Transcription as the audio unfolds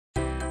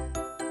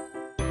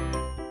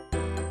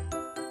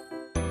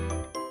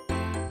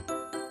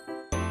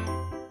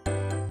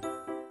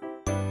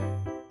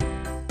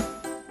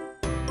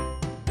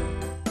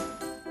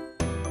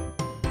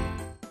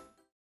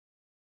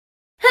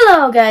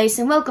Hello guys,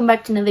 and welcome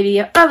back to another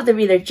video of the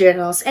Reader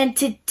Journals, and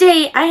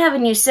today I have a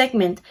new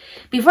segment.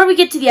 Before we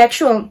get to the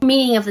actual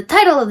meaning of the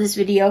title of this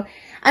video,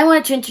 I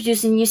wanted to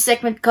introduce a new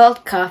segment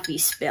called Coffee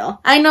Spill.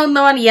 I know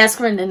no one asked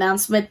for an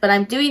announcement, but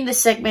I'm doing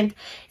this segment.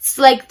 It's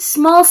like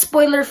small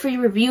spoiler-free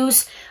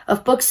reviews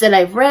of books that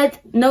I've read.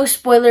 No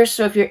spoilers,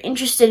 so if you're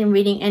interested in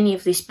reading any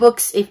of these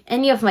books, if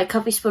any of my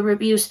Coffee Spill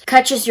reviews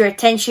catches your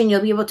attention,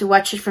 you'll be able to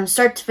watch it from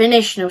start to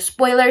finish, no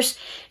spoilers.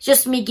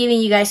 Just me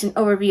giving you guys an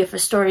overview of a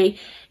story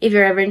if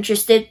you're ever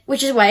interested,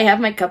 which is why I have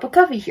my cup of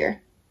coffee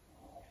here.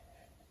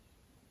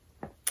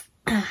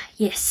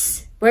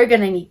 Yes. We're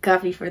gonna need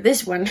coffee for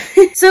this one.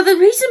 So the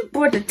reason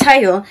for the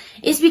title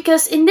is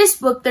because in this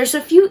book, there's a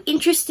few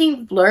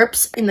interesting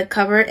blurbs in the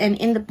cover and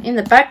in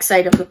the back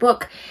side of the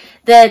book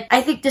that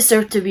I think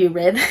deserve to be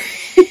read.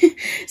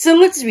 So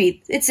let's read.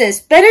 It says,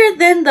 "Better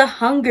than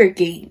the Hunger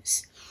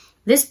Games.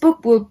 This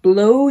book will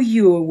blow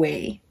you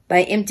away,"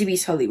 by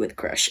MTV's Hollywood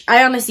Crush.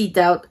 I honestly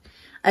doubt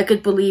I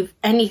could believe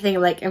anything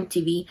like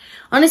MTV.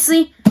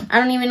 Honestly, I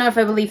don't even know if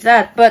I believe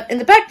that. But in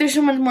the back, there's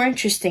so much more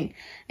interesting.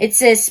 It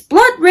says,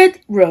 "Blood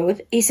Red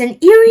Road is an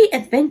eerie,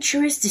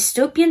 adventurous,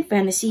 dystopian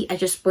fantasy." I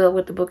just spoiled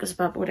what the book is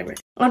about, but whatever.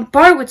 "On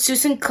par with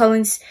Susan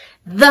Collins'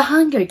 The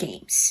Hunger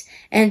Games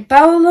and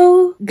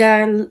Paolo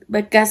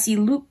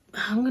Gassilup."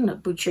 I'm gonna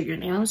butcher your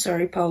name. I'm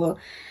sorry, Paolo.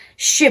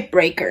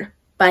 "Shipbreaker"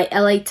 by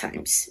LA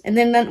Times. And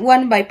then that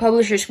one by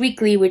Publishers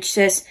Weekly, which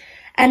says,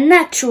 "A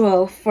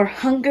natural for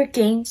Hunger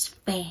Games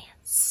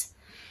fans."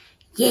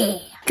 Yeah.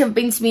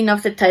 Convinced me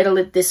enough to title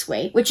it this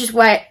way, which is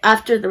why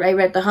after I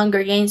read The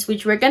Hunger Games,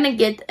 which we're gonna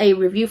get a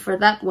review for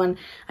that one,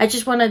 I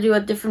just want to do a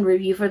different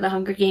review for The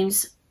Hunger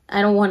Games.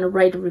 I don't want to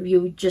write a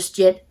review just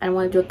yet. I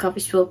want to do a coffee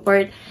spill for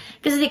it,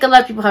 because I think a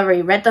lot of people have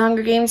already read The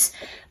Hunger Games.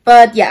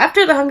 But yeah,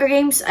 after The Hunger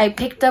Games, I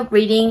picked up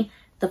reading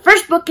the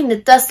first book in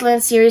the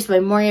Dustland series by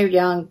Moira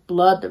Young,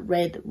 Blood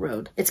Red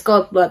Road. It's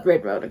called Blood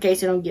Red Road, okay,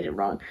 so don't get it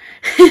wrong.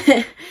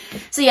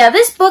 So yeah,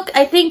 this book,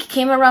 I think,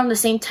 came around the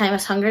same time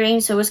as Hunger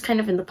Games, so it was kind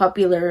of in the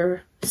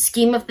popular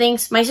scheme of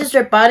things. My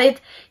sister bought it.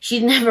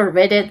 She'd never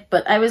read it,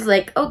 but I was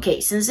like,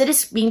 okay, since it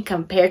is being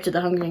compared to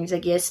The Hunger Games, I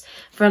guess,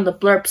 from the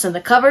blurbs on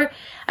the cover,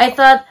 I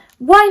thought,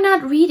 why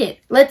not read it?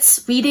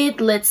 Let's read it,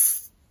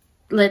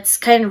 let's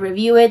kind of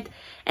review it.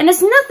 And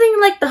it's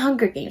nothing like The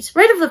Hunger Games.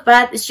 Right off the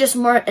bat, it's just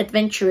more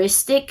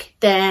adventuristic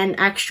than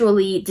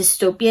actually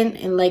dystopian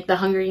in like the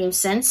Hunger Games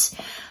sense.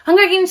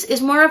 Hunger Games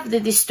is more of the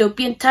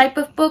dystopian type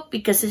of book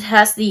because it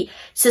has the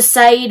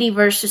society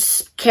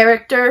versus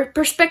character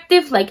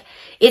perspective. Like,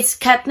 it's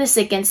Katniss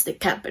against the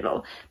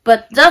Capitol.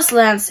 But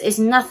Dustlands is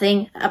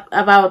nothing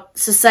about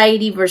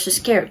society versus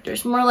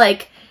characters. More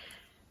like,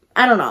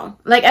 I don't know.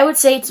 Like, I would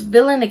say it's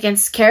villain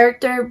against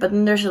character, but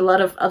then there's a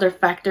lot of other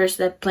factors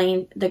that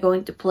they're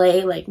going to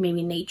play, like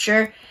maybe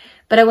nature.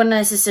 But I wouldn't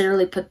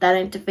necessarily put that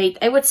into fate.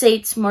 I would say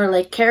it's more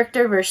like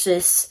character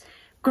versus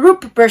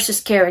group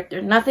versus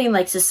character. Nothing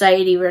like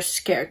society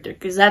versus character,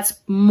 because that's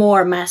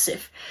more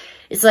massive.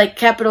 It's like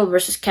Capitol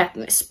versus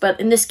Katniss. But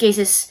in this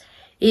case,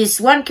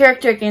 is one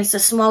character against a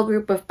small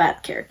group of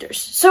bad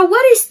characters. So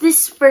what is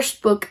this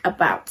first book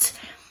about?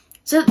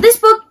 So this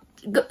book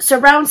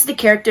surrounds the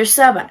character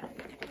Saba.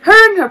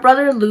 Her and her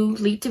brother Luke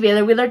live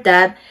together with her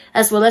dad,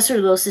 as well as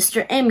her little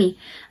sister Emmy,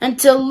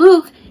 until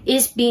Luke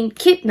is being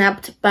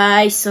kidnapped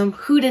by some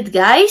hooded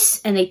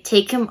guys, and they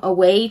take him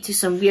away to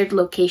some weird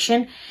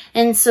location,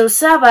 and so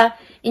Saba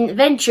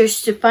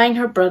ventures to find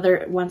her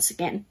brother once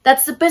again.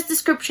 That's the best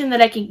description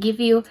that I can give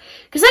you,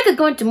 because I could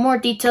go into more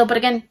detail, but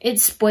again,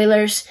 it's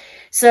spoilers.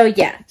 So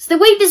yeah, so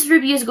the way this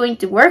review is going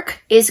to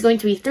work is going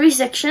to be 3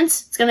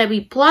 sections. It's going to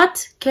be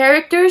plot,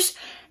 characters,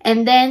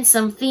 and then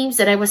some themes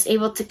that I was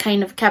able to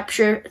kind of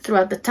capture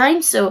throughout the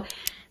time. So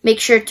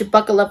make sure to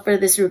buckle up for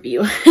this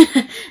review.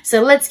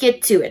 So let's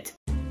get to it.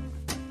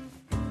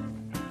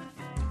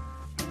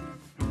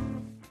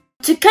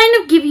 To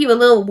kind of give you a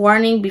little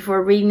warning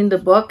before reading the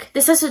book,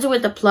 this has to do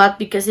with the plot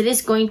because it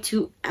is going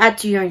to add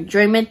to your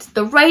enjoyment.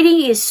 The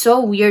writing is so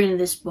weird in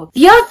this book.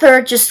 The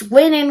author just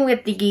went in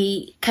with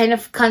the kind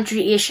of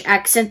country-ish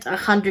accent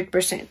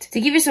 100%. To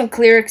give you some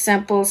clear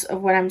examples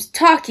of what I'm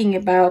talking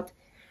about,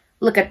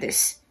 look at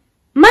this.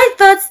 "My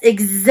thoughts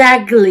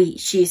exactly,"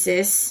 she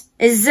says.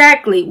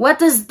 Exactly. What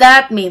does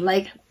that mean?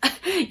 Like,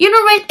 you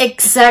don't write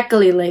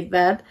exactly like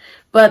that.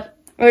 But,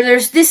 or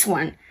there's this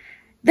one.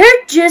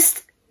 "They're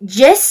just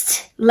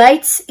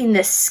lights in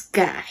the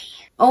sky."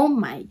 Oh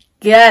my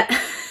god.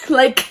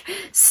 Like,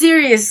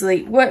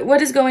 seriously.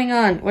 What is going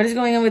on? What is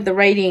going on with the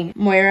writing,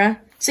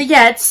 Moira? So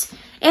yeah, it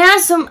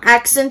has some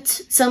accent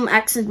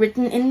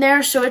written in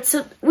there. So it's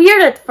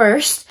weird at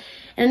first.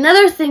 And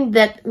another thing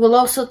that will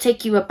also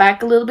take you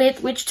aback a little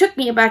bit, which took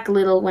me aback a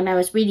little when I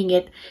was reading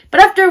it, but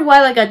after a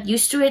while I got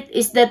used to it,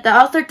 is that the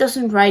author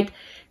doesn't write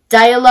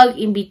dialogue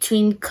in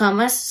between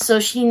commas, so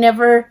she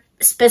never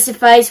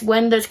specifies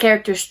when those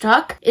characters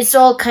talk. It's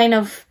all kind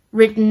of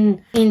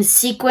written in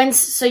sequence,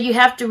 so you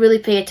have to really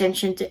pay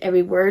attention to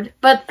every word.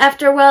 But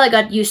after a while I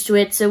got used to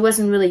it, so it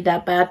wasn't really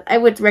that bad. I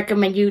would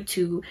recommend you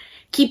to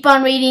keep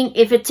on reading.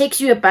 If it takes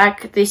you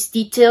aback, these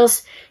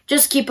details,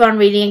 just keep on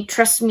reading.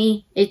 Trust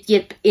me,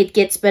 it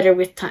gets better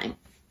with time.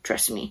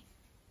 Trust me.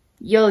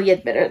 You'll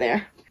get better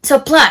there. So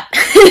plot.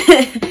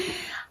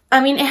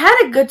 I mean, it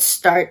had a good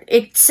start.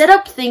 It set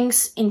up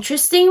things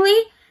interestingly.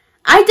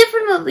 I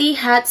definitely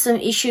had some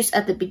issues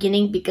at the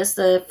beginning because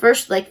the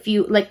first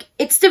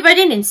it's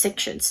divided in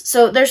sections.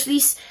 So there's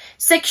these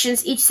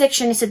sections. Each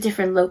section is a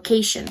different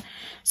location.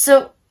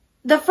 So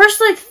the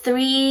first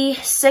 3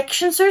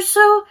 sections or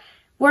so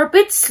were a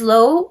bit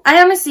slow.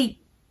 I honestly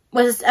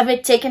was a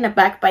bit taken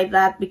aback by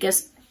that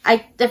because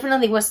I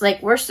definitely was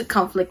like, where's the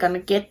conflict gonna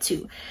get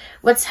to?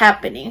 What's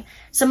happening?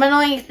 Some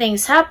annoying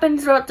things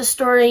happened throughout the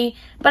story,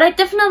 but I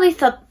definitely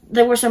thought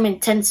there were some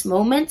intense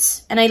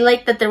moments, and I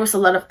liked that there was a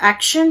lot of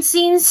action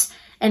scenes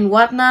and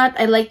whatnot.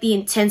 I liked the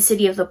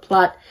intensity of the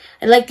plot.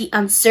 I liked the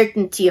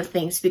uncertainty of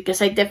things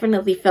because I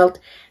definitely felt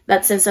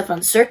that sense of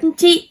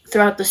uncertainty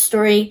throughout the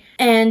story,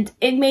 and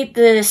it made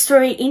the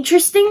story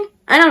interesting.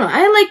 I don't know,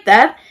 I like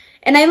that,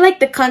 and I like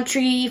the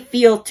country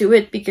feel to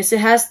it because it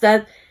has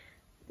that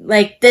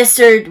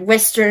desert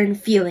western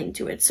feeling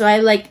to it. So I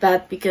like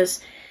that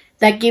because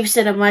that gives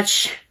it a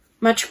much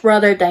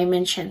broader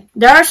dimension.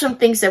 There are some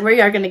things that we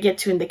are going to get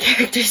to in the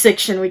character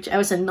section, which I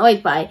was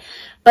annoyed by,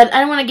 but I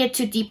don't want to get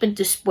too deep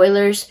into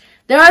spoilers.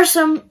 There are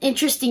some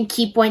interesting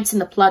key points in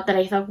the plot that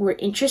I thought were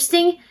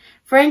interesting.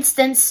 For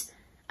instance,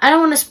 I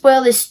don't want to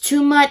spoil this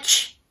too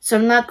much, so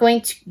I'm not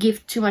going to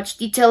give too much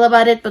detail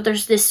about it, but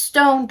there's this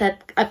stone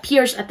that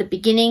appears at the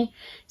beginning.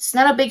 It's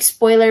not a big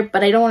spoiler,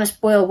 but I don't want to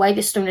spoil why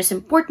this stone is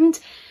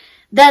important,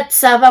 that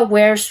Sava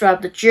wears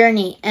throughout the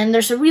journey. And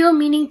there's a real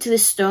meaning to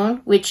this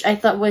stone, which I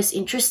thought was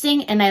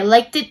interesting, and I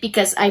liked it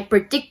because I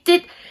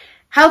predicted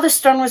how the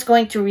stone was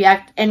going to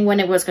react and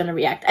when it was going to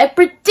react. I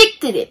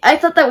predicted it. I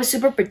thought that was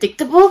super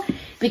predictable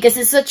because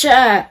it's such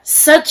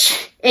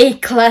a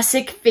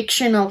classic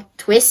fictional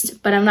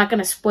twist, but I'm not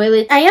going to spoil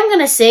it. I am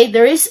going to say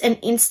there is an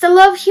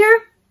insta-love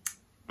here,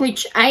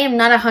 which I am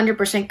not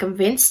 100%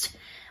 convinced.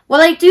 While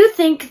I do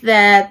think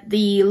that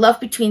the love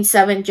between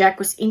Sava and Jack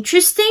was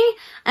interesting,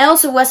 I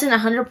also wasn't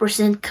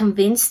 100%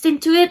 convinced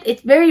into it.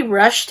 It's very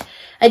rushed.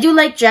 I do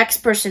like Jack's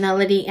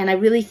personality, and I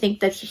really think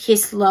that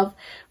his love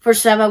for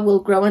Sava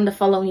will grow in the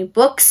following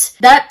books.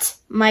 That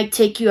might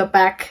take you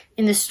aback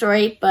in the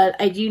story, but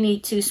I do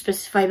need to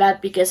specify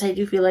that because I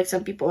do feel like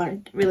some people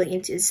aren't really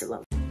into this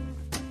love.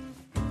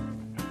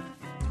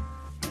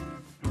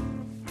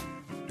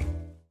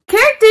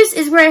 Characters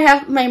is where I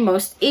have my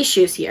most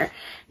issues here.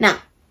 Now,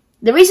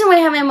 the reason why I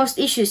have my most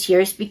issues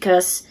here is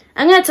because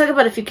I'm going to talk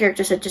about a few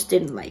characters I just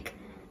didn't like.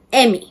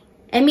 Emmy.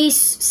 Emmy's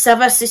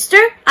Sava's sister.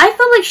 I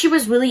felt like she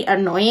was really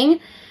annoying.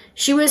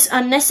 She was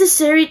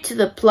unnecessary to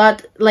the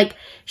plot.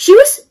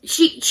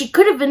 She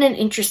could have been an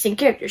interesting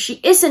character. She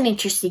is an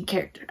interesting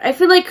character. I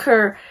feel like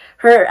her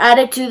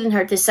attitude and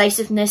her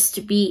decisiveness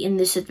to be in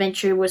this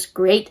adventure was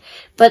great,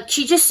 but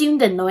she just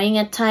seemed annoying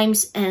at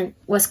times and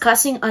was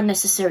causing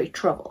unnecessary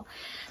trouble.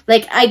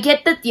 I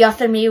get that the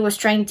author maybe was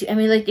trying to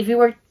emulate, if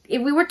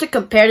we were to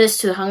compare this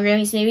to the Hunger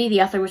Games, maybe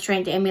the author was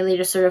trying to emulate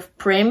a sort of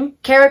Prim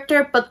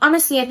character, but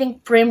honestly, I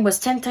think Prim was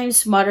 10 times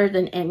smarter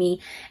than Emmy,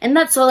 and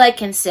that's all I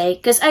can say,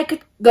 because I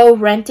could go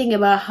ranting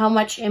about how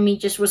much Emmy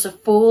just was a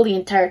fool the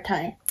entire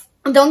time.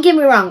 Don't get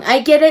me wrong,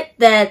 I get it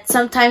that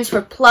sometimes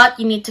for plot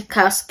you need to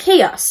cause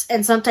chaos,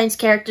 and sometimes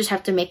characters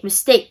have to make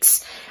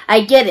mistakes.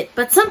 I get it,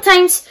 but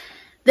sometimes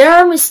there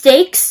are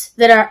mistakes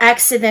that are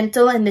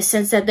accidental in the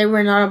sense that they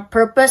were not on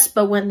purpose,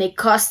 but when they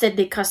caused it,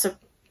 they caused a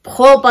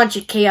whole bunch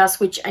of chaos,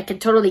 which I can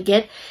totally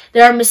get.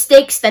 There are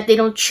mistakes that they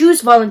don't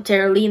choose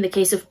voluntarily, in the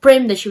case of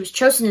Prim, that she was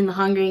chosen in the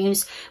Hunger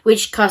Games,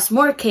 which caused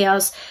more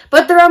chaos.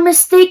 But there are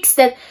mistakes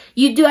that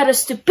you do out of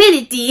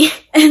stupidity,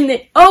 and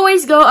they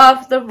always go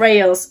off the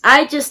rails.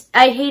 I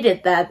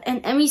hated that,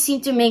 and Emmy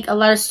seemed to make a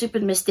lot of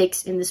stupid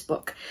mistakes in this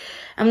book.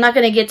 I'm not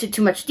going to get to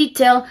too much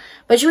detail,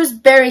 but she was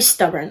very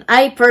stubborn.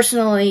 I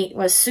personally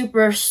was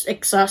super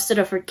exhausted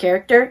of her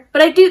character,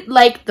 but I do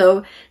like,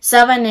 though,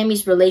 Sava and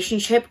Emmy's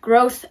relationship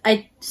growth.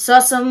 I saw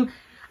some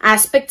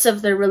aspects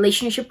of their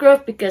relationship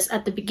growth because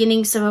at the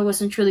beginning, Sava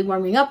wasn't truly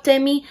warming up to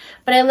Emmy,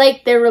 but I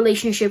like their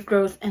relationship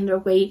growth and their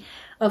way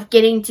of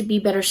getting to be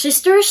better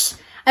sisters.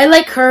 I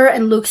like her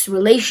and Luke's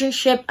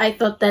relationship. I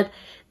thought that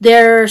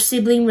their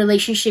sibling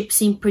relationship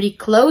seemed pretty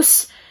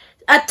close.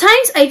 At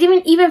times, I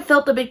even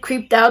felt a bit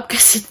creeped out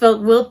because it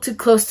felt real too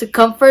close to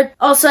comfort.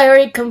 Also, I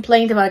already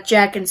complained about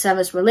Jack and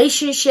Sava's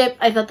relationship.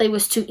 I thought they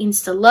was too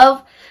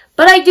insta-love.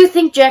 But I do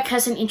think Jack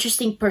has an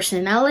interesting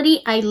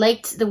personality. I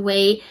liked the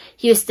way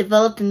he was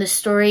developed in the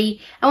story.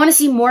 I want to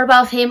see more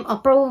about him. I'll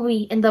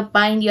probably end up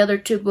buying the other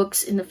 2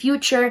 books in the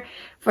future.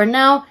 For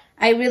now,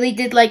 I really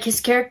did like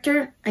his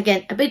character.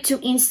 Again, a bit too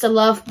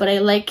insta-love, but I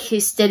like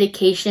his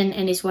dedication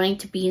and his wanting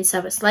to be in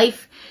Sava's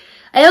life.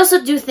 I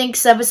also do think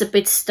Sava's a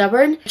bit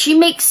stubborn. She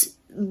makes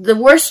the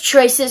worst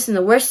choices and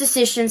the worst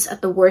decisions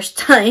at the worst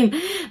time,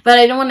 but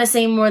I don't want to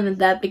say more than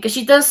that because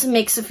she does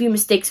make a few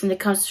mistakes when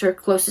it comes to her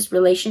closest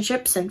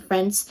relationships and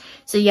friends.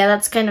 So yeah,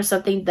 that's kind of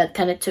something that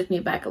kind of took me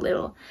back a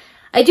little.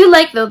 I do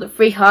like, though, the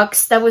Free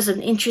Hawks. That was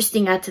an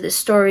interesting add to the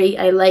story.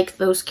 I like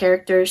those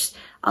characters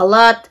a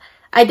lot.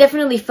 I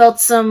definitely felt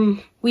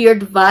some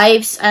weird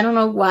vibes. I don't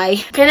know why.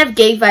 Kind of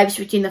gay vibes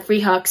between the Free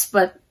Hawks,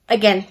 but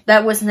again,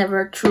 that was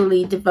never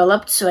truly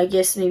developed, so I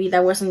guess maybe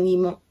that wasn't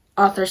the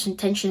author's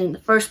intention in the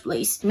first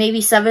place.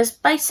 Maybe Sava's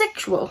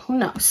bisexual, who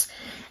knows.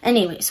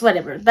 Anyways,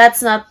 whatever.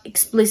 That's not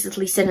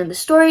explicitly said in the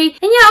story. And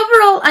yeah,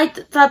 overall, I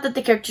thought that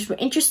the characters were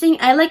interesting.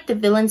 I liked the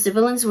villains. The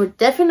villains were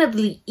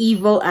definitely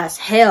evil as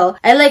hell.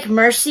 I like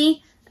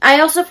Mercy.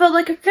 I also felt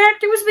like her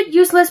character was a bit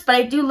useless, but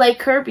I do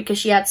like her because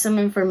she had some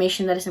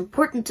information that is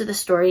important to the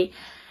story.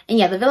 And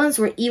yeah, the villains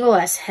were evil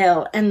as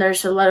hell, and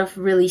there's a lot of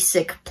really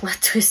sick plot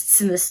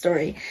twists in the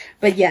story.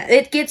 But yeah,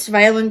 it gets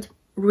violent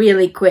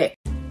really quick.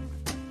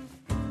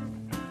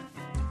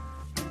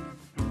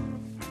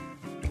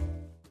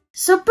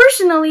 So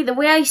personally, the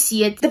way I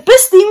see it, the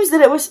best themes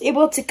that I was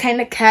able to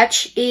kind of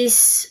catch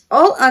is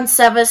all on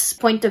Sava's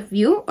point of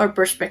view or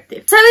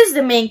perspective. Sava is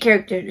the main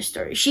character in the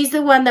story. She's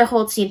the one that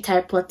holds the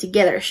entire plot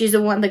together. She's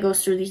the one that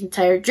goes through the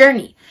entire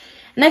journey.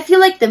 And I feel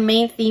like the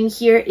main theme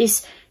here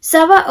is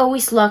Sava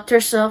always locked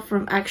herself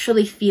from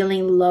actually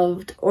feeling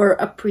loved or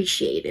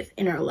appreciated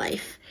in her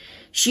life.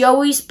 She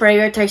always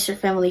prioritized her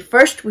family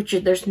first, which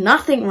there's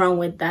nothing wrong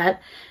with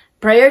that.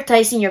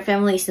 Prioritizing your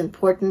family is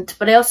important,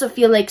 but I also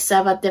feel like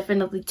Sava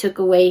definitely took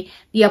away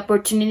the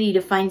opportunity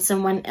to find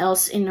someone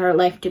else in her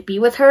life to be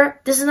with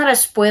her. This is not a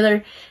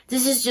spoiler.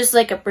 This is just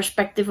like a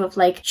perspective of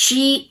like,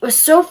 she was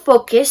so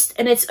focused,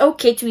 and it's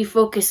okay to be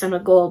focused on a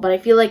goal, but I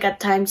feel like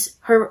at times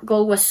her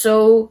goal was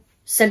so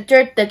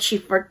centered that she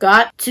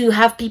forgot to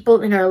have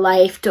people in her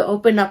life, to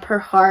open up her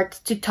heart,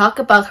 to talk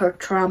about her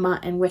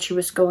trauma and what she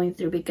was going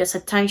through, because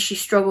at times she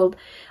struggled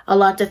a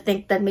lot to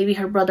think that maybe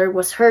her brother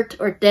was hurt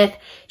or dead.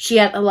 She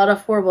had a lot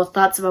of horrible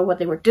thoughts about what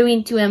they were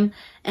doing to him,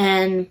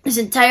 and this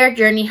entire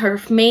journey,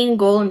 her main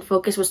goal and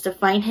focus was to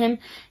find him,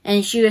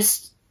 and she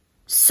was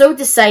so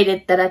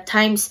decided that at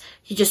times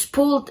she just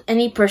pulled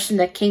any person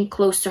that came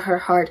close to her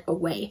heart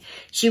away.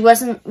 She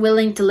wasn't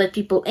willing to let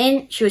people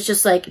in. She was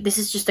just like, this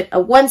is just a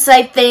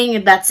one-side thing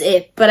and that's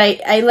it. But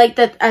I like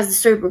that as the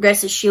story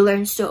progresses, she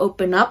learns to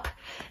open up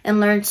and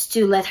learns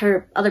to let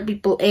her other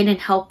people in and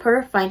help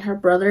her find her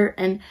brother,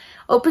 and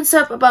opens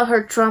up about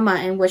her trauma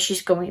and what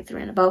she's going through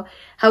and about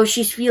how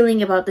she's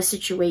feeling about the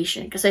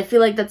situation. Because I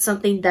feel like that's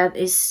something that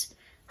is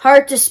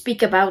hard to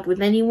speak about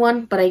with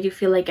anyone, but I do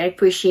feel like I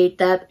appreciate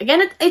that.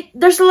 Again,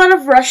 there's a lot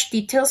of rushed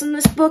details in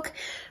this book,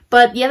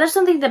 but yeah, that's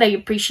something that I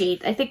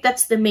appreciate. I think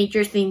that's the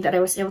major thing that I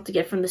was able to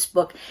get from this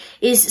book,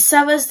 is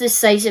Sava's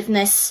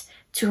decisiveness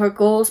to her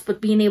goals,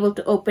 but being able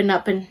to open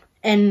up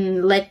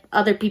and let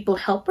other people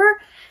help her.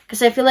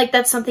 Because I feel like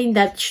that's something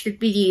that should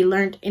be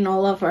learned in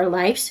all of our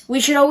lives. We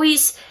should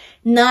always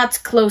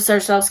not close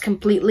ourselves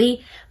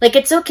completely. Like,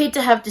 it's okay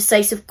to have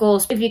decisive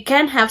goals. If you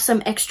can have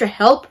some extra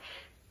help,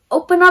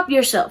 open up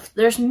yourself.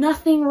 There's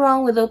nothing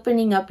wrong with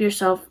opening up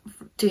yourself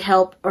to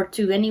help, or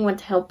to anyone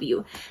to help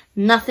you.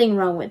 Nothing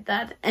wrong with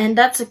that. And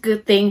that's a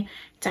good thing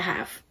to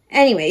have.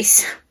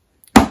 Anyways,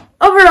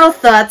 overall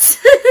thoughts.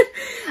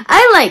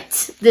 I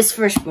liked this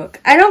first book.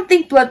 I don't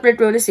think Blood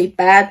Red Road is a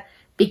bad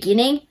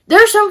beginning.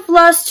 There are some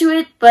flaws to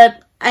it,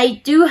 but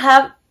I do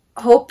have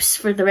hopes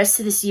for the rest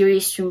of the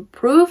series to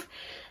improve.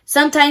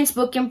 Sometimes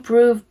books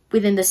improve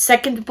within the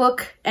second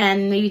book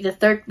and maybe the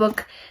third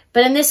book.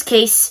 But in this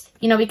case,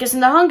 you know, because in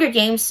the Hunger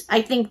Games,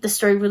 I think the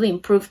story really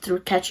improved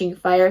through Catching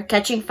Fire.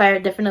 Catching Fire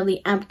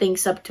definitely amped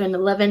things up to an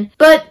 11.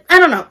 But I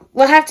don't know.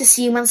 We'll have to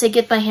see once I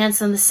get my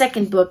hands on the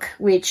second book,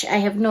 which I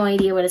have no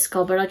idea what it's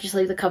called, but I'll just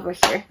leave the cover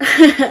here.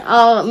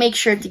 I'll make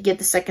sure to get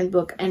the second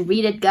book and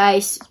read it,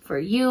 guys, for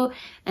you.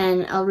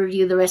 And I'll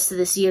review the rest of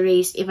the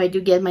series if I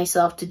do get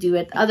myself to do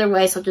it.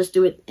 Otherwise, I'll just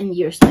do it in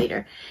years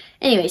later.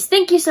 Anyways,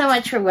 thank you so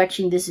much for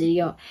watching this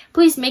video.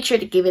 Please make sure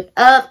to give it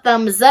a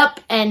thumbs up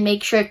and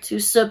make sure to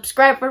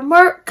subscribe for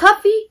more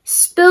coffee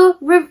spill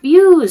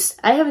reviews.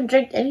 I haven't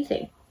drank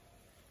anything.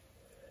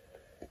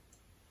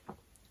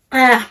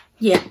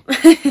 Yeah.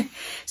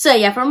 So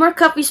yeah, for more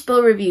coffee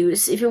spill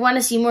reviews, if you want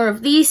to see more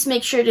of these,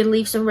 make sure to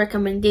leave some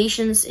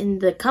recommendations in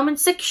the comment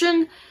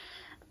section,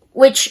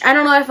 which I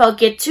don't know if I'll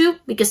get to,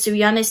 because to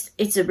be honest,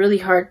 it's a really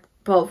hard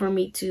ball for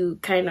me to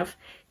kind of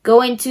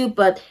go into.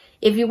 But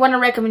if you want to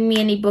recommend me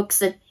any books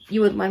that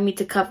you would want me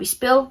to coffee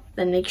spill,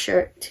 then make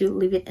sure to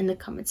leave it in the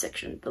comment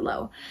section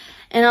below.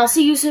 And I'll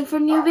see you soon for a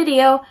new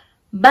video.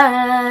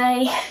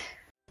 Bye!